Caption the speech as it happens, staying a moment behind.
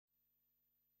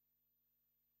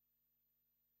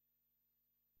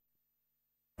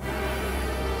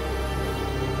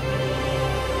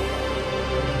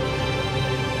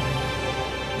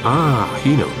Ah,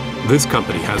 Hino. This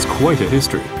company has quite a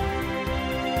history.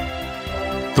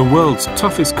 The world's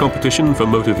toughest competition for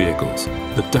motor vehicles,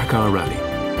 the Dakar Rally.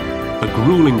 A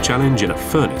grueling challenge in a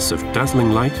furnace of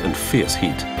dazzling light and fierce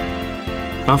heat.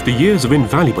 After years of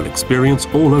invaluable experience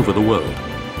all over the world,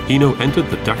 Hino entered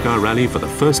the Dakar Rally for the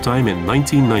first time in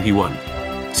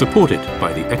 1991, supported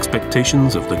by the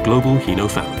expectations of the global Hino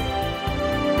family.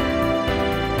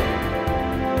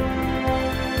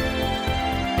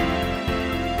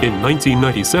 In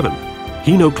 1997,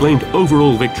 Hino claimed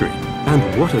overall victory,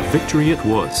 and what a victory it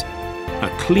was!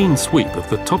 A clean sweep of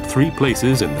the top 3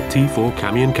 places in the T4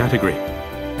 Camion category.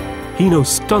 Hino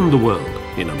stunned the world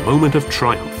in a moment of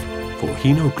triumph for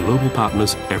Hino global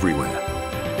partners everywhere.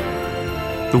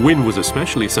 The win was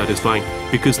especially satisfying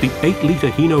because the 8-litre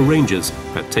Hino Rangers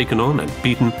had taken on and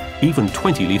beaten even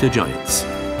 20-litre giants.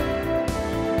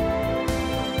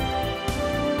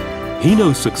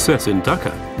 Hino's success in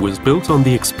Dakar was built on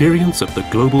the experience of the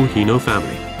global Hino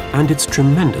family and its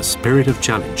tremendous spirit of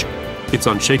challenge, its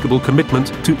unshakable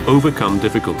commitment to overcome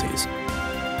difficulties.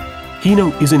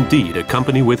 Hino is indeed a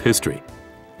company with history,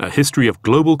 a history of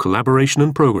global collaboration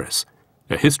and progress,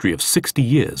 a history of 60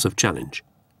 years of challenge.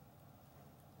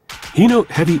 Hino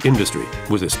Heavy Industry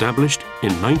was established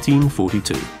in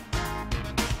 1942.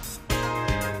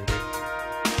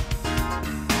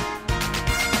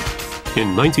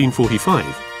 In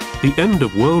 1945, the end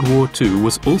of World War II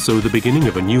was also the beginning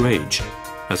of a new age.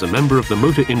 As a member of the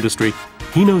motor industry,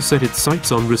 Hino set its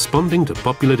sights on responding to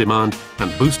popular demand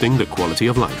and boosting the quality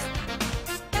of life.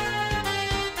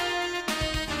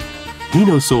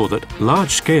 Hino saw that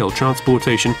large-scale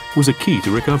transportation was a key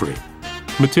to recovery.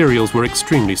 Materials were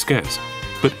extremely scarce,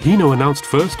 but Hino announced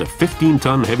first a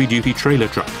 15-ton heavy-duty trailer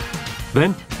truck,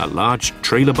 then a large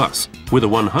trailer bus with a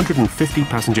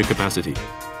 150-passenger capacity.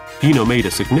 Hino made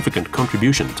a significant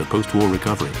contribution to post-war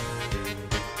recovery.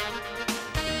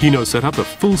 Hino set up a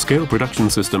full-scale production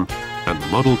system, and the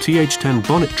model TH10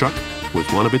 bonnet truck was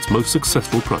one of its most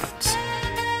successful products.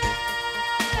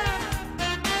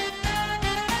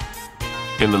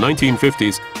 In the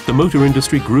 1950s, the motor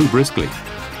industry grew briskly,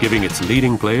 giving its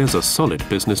leading players a solid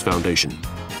business foundation.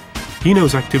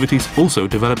 Hino's activities also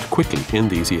developed quickly in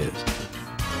these years.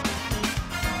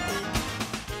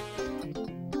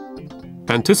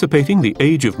 Anticipating the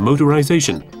age of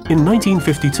motorization, in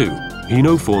 1952,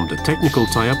 Hino formed a technical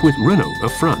tie-up with Renault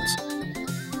of France.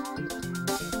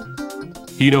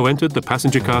 Hino entered the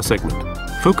passenger car segment,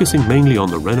 focusing mainly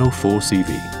on the Renault 4CV.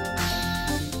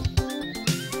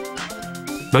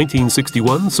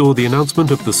 1961 saw the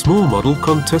announcement of the small model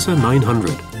Contessa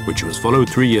 900, which was followed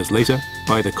 3 years later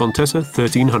by the Contessa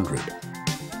 1300.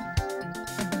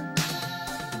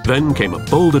 Then came a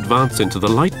bold advance into the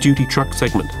light-duty truck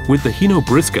segment with the Hino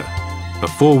Briska, a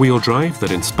 4-wheel drive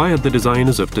that inspired the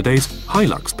designers of today's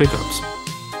Hilux pickups.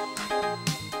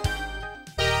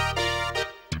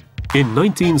 In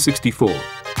 1964,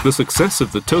 the success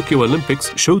of the Tokyo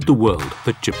Olympics showed the world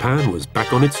that Japan was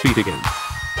back on its feet again.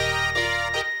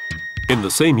 In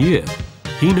the same year,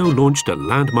 Hino launched a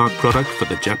landmark product for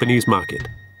the Japanese market,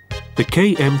 the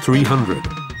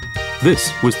KM300.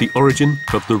 This was the origin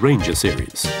of the Ranger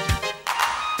series.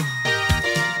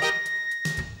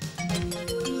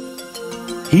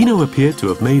 Hino appeared to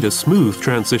have made a smooth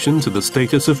transition to the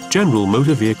status of general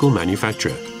motor vehicle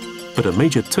manufacturer, but a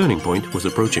major turning point was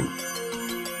approaching.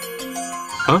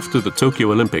 After the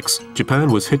Tokyo Olympics,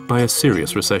 Japan was hit by a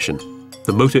serious recession.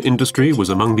 The motor industry was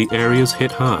among the areas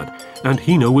hit hard, and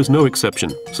Hino was no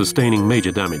exception, sustaining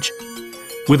major damage.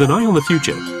 With an eye on the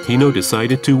future, Hino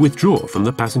decided to withdraw from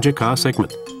the passenger car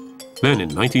segment. Then in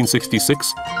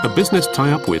 1966, a business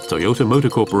tie-up with Toyota Motor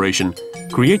Corporation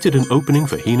created an opening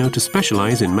for Hino to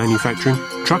specialize in manufacturing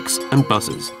trucks and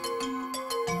buses.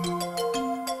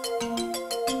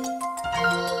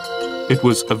 It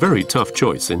was a very tough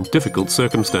choice in difficult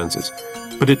circumstances,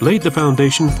 but it laid the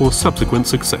foundation for subsequent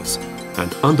success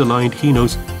and underlined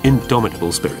Hino's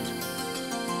indomitable spirit.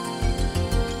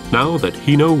 Now that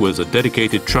Hino was a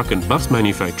dedicated truck and bus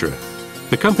manufacturer,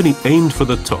 the company aimed for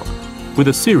the top, with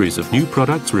a series of new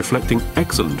products reflecting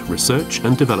excellent research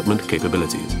and development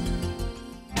capabilities.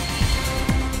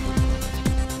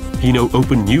 Hino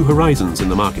opened new horizons in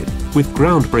the market with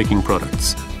groundbreaking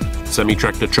products,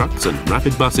 semi-tractor trucks and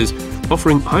rapid buses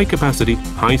offering high-capacity,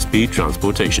 high-speed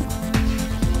transportation.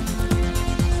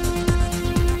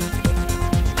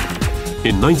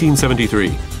 In 1973,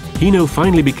 Hino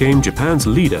finally became Japan's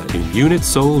leader in units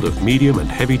sold of medium and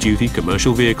heavy-duty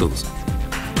commercial vehicles.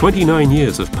 29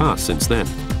 years have passed since then,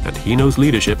 and Hino's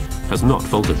leadership has not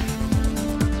faltered.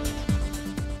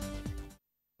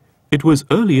 It was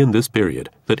early in this period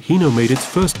that Hino made its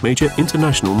first major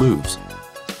international moves.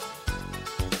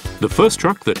 The first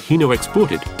truck that Hino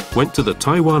exported went to the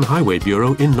Taiwan Highway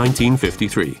Bureau in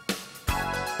 1953.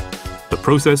 The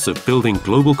process of building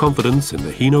global confidence in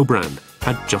the Hino brand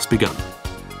had just begun.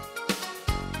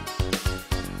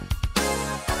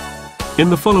 In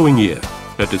the following year,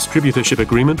 a distributorship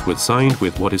agreement was signed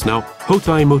with what is now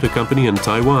Houtai Motor Company in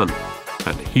Taiwan,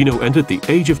 and Hino entered the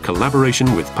age of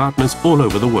collaboration with partners all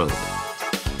over the world.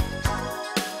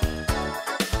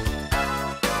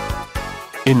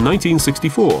 In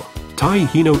 1964, Thai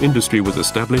Hino Industry was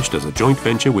established as a joint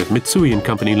venture with Mitsui &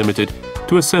 Company Limited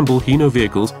to assemble Hino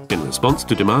vehicles in response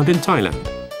to demand in Thailand.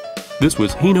 This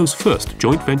was Hino's first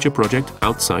joint venture project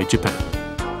outside Japan.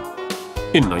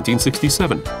 In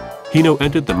 1967, Hino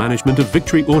entered the management of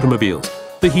Victory Automobiles,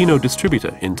 the Hino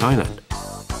distributor in Thailand.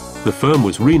 The firm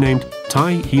was renamed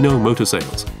Thai Hino Motor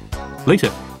Sales.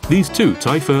 Later, these two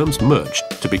Thai firms merged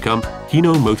to become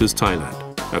Hino Motors Thailand,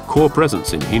 a core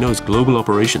presence in Hino's global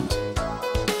operations.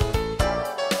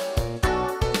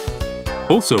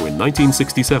 Also in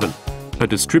 1967, a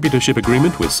distributorship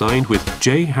agreement was signed with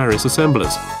J. Harris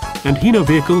Assemblers, and Hino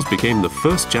vehicles became the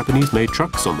first Japanese-made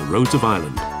trucks on the roads of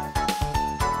Ireland.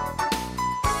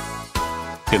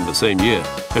 In the same year,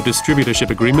 a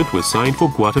distributorship agreement was signed for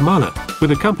Guatemala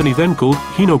with a company then called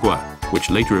Hinogua, which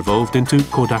later evolved into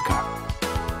Kodaka.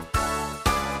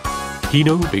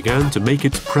 Hino began to make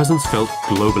its presence felt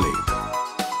globally.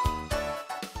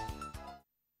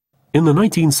 In the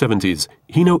 1970s,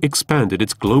 Hino expanded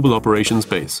its global operations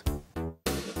base.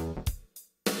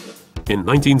 In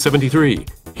 1973,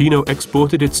 Hino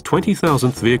exported its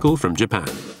 20,000th vehicle from Japan.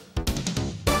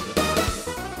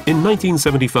 In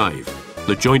 1975,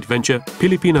 the joint venture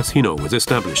Pilipinas Hino was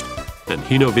established, and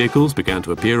Hino vehicles began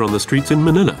to appear on the streets in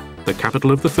Manila, the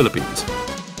capital of the Philippines.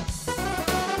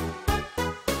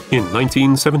 In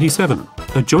 1977,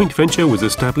 a joint venture was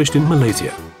established in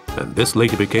Malaysia, and this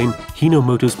later became Hino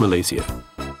Motors Malaysia.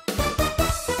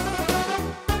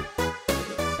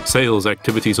 Sales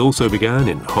activities also began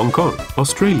in Hong Kong,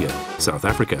 Australia, South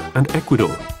Africa, and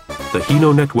Ecuador. The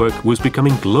Hino network was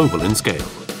becoming global in scale.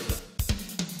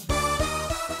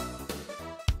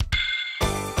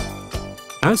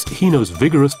 As Hino's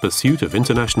vigorous pursuit of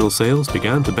international sales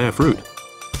began to bear fruit,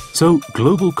 so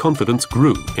global confidence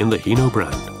grew in the Hino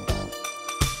brand.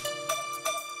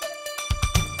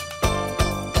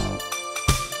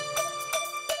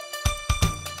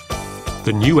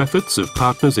 The new efforts of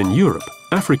partners in Europe,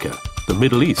 Africa, the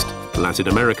Middle East, Latin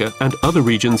America, and other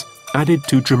regions added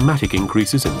to dramatic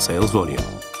increases in sales volume.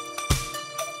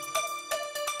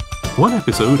 One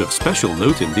episode of special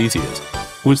note in these years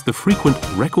was the frequent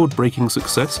record-breaking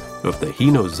success of the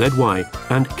Hino ZY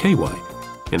and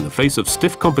KY in the face of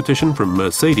stiff competition from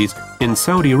Mercedes in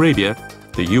Saudi Arabia,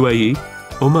 the UAE,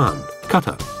 Oman,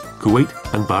 Qatar, Kuwait,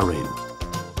 and Bahrain.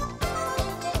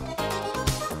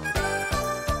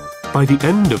 By the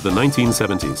end of the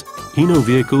 1970s, Hino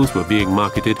vehicles were being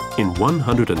marketed in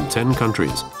 110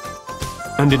 countries.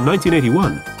 And in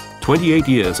 1981, 28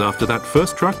 years after that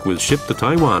first truck was shipped to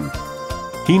Taiwan,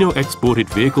 Hino exported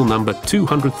vehicle number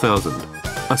 200,000,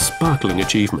 a sparkling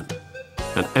achievement,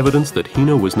 and evidence that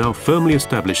Hino was now firmly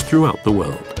established throughout the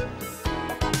world.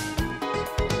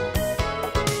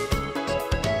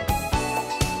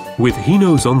 With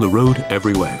Hinos on the road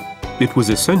everywhere, it was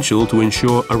essential to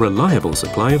ensure a reliable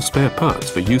supply of spare parts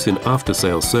for use in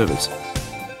after-sales service.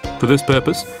 For this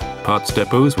purpose, parts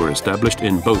depots were established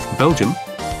in both Belgium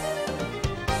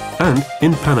and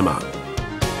in Panama.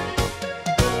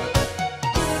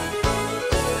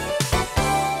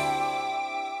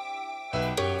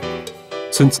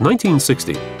 Since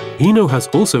 1960, Hino has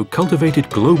also cultivated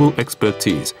global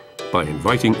expertise by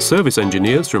inviting service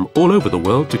engineers from all over the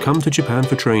world to come to Japan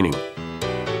for training.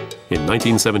 In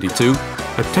 1972,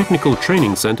 a technical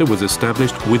training center was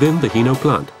established within the Hino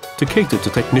plant to cater to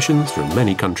technicians from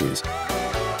many countries.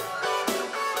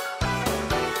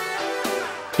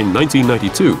 In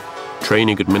 1992,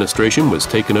 training administration was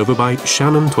taken over by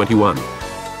Shannon 21.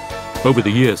 Over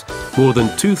the years, more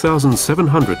than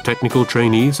 2,700 technical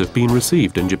trainees have been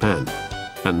received in Japan,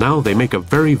 and now they make a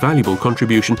very valuable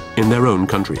contribution in their own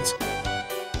countries.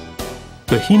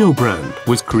 The Hino brand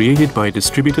was created by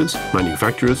distributors,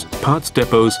 manufacturers, parts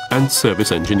depots, and service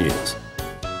engineers.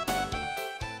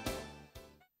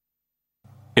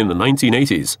 In the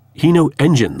 1980s, Hino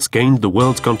engines gained the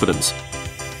world's confidence.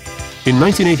 In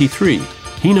 1983,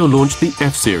 Hino launched the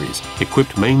F-Series,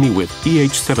 equipped mainly with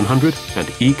EH700 and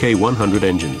EK100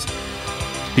 engines.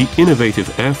 The innovative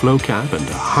airflow cap and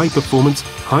a high-performance,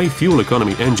 high-fuel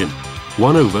economy engine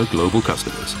won over global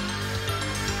customers.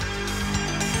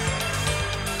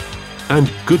 And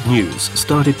good news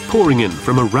started pouring in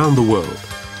from around the world.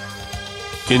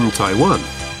 In Taiwan,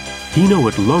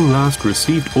 Hino at long last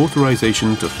received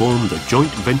authorization to form the joint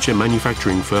venture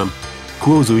manufacturing firm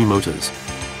Kuozui Motors.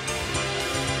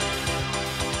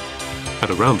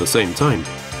 At around the same time,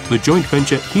 the joint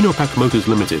venture Hinopak Motors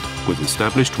Limited was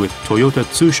established with Toyota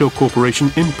Tsusho Corporation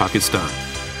in Pakistan,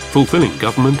 fulfilling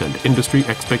government and industry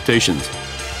expectations.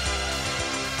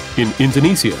 In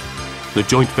Indonesia, the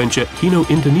joint venture Hino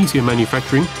Indonesia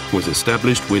Manufacturing was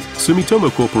established with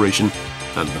Sumitomo Corporation,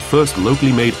 and the first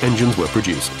locally made engines were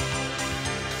produced.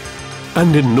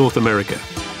 And in North America,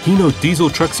 Hino Diesel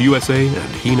Trucks USA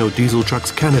and Hino Diesel Trucks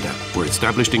Canada were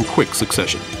established in quick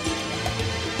succession.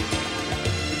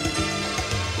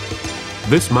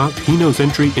 This marked Hino's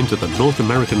entry into the North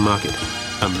American market,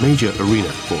 a major arena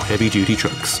for heavy-duty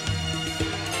trucks.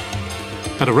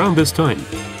 At around this time,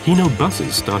 Hino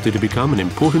buses started to become an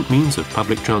important means of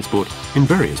public transport in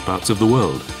various parts of the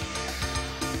world.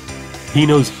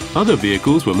 Hino's other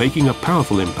vehicles were making a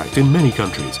powerful impact in many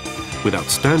countries, with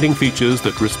outstanding features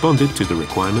that responded to the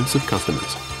requirements of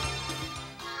customers.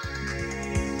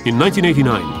 In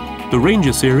 1989, the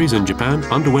Ranger series in Japan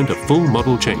underwent a full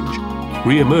model change,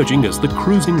 re-emerging as the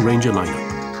cruising Ranger lineup.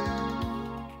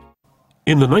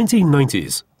 In the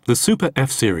 1990s, the Super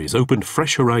F series opened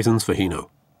fresh horizons for Hino.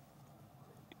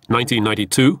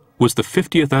 1992 was the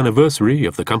 50th anniversary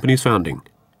of the company's founding.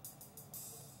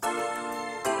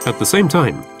 At the same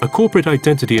time, a corporate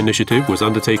identity initiative was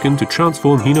undertaken to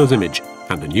transform Hino's image,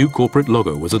 and a new corporate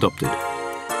logo was adopted.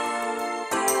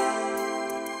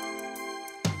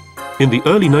 In the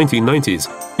early 1990s,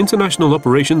 international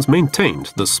operations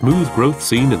maintained the smooth growth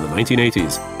seen in the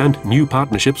 1980s, and new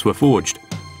partnerships were forged.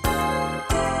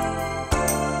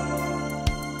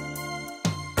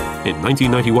 In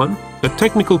 1991, a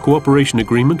technical cooperation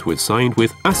agreement was signed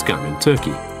with Ascam in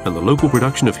Turkey, and the local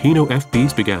production of Hino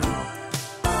FBs began.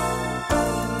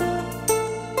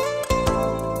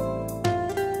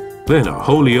 Then a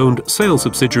wholly owned sales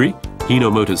subsidiary,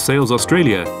 Hino Motors Sales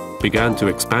Australia, began to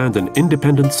expand an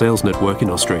independent sales network in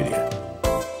Australia.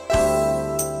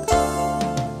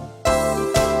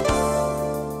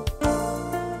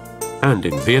 And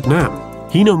in Vietnam,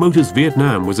 Hino Motors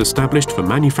Vietnam was established for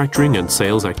manufacturing and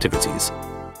sales activities.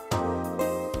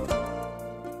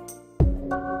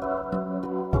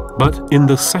 But in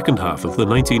the second half of the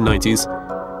 1990s,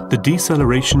 the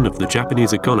deceleration of the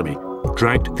Japanese economy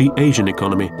dragged the Asian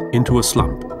economy into a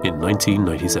slump in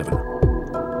 1997.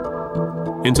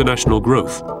 International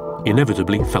growth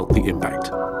inevitably felt the impact.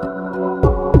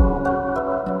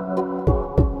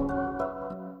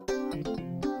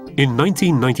 In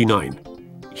 1999,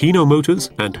 Hino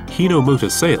Motors and Hino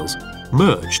Motors Sales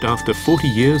merged after 40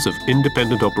 years of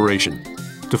independent operation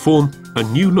to form a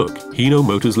new-look Hino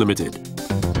Motors Limited.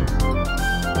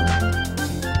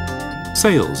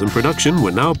 Sales and production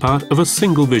were now part of a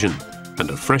single vision, and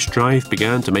a fresh drive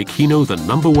began to make Hino the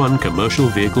 #1 commercial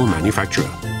vehicle manufacturer.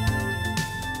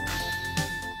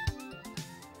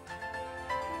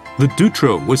 The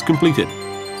Dutro was completed.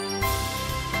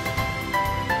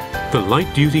 The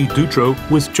light-duty Dutro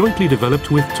was jointly developed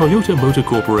with Toyota Motor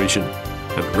Corporation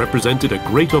and represented a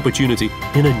great opportunity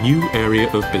in a new area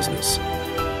of business.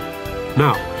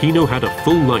 Now, Hino had a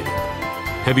full lineup: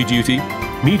 heavy-duty,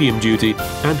 medium-duty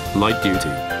and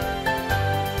light-duty.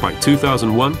 By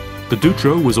 2001, the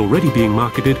Dutro was already being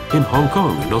marketed in Hong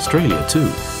Kong and Australia too.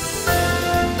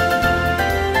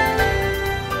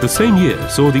 The same year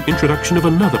saw the introduction of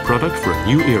another product for a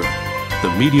new era, the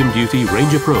medium-duty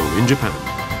Ranger Pro in Japan.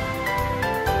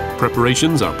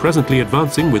 Preparations are presently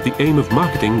advancing with the aim of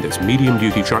marketing this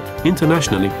medium-duty truck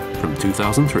internationally from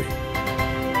 2003.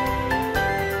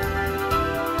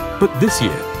 But this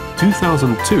year,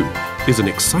 2002, is an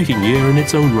exciting year in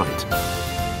its own right.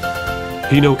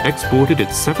 Hino exported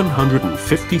its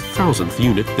 750,000th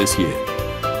unit this year,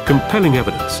 compelling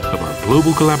evidence of our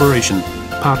global collaboration,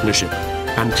 partnership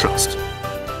and trust.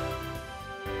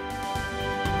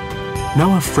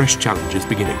 Now a fresh challenge is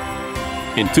beginning.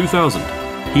 In 2000,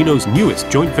 Hino's newest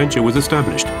joint venture was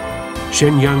established.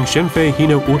 Shenyang Shenfei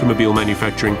Hino Automobile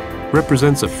Manufacturing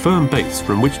represents a firm base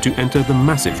from which to enter the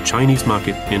massive Chinese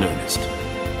market in earnest.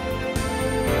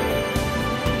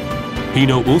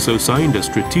 Hino also signed a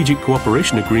strategic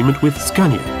cooperation agreement with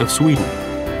Scania of Sweden.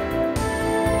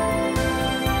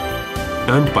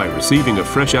 And by receiving a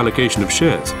fresh allocation of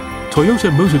shares, Toyota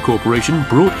Motor Corporation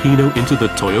brought Hino into the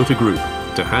Toyota Group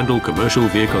to handle commercial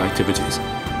vehicle activities.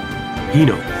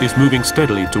 Hino is moving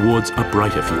steadily towards a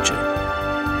brighter future.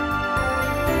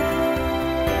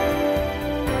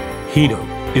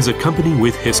 Hino is a company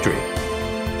with history,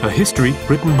 a history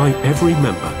written by every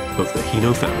member of the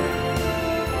Hino family.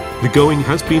 The going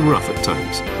has been rough at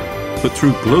times, but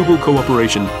through global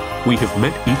cooperation, we have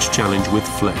met each challenge with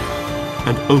flair.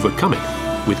 and overcome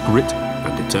it with grit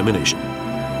and determination.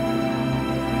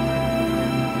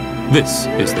 This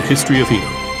is the history of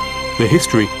Hino, the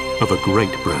history of a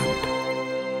great brand.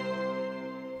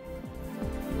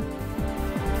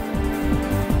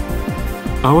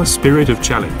 Our spirit of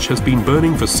challenge has been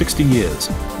burning for 60 years.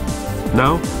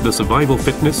 Now, the survival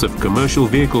fitness of commercial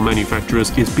vehicle manufacturers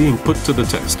is being put to the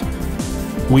test.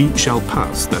 We shall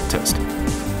pass that test,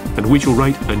 and we shall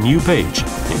write a new page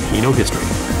in Hino history.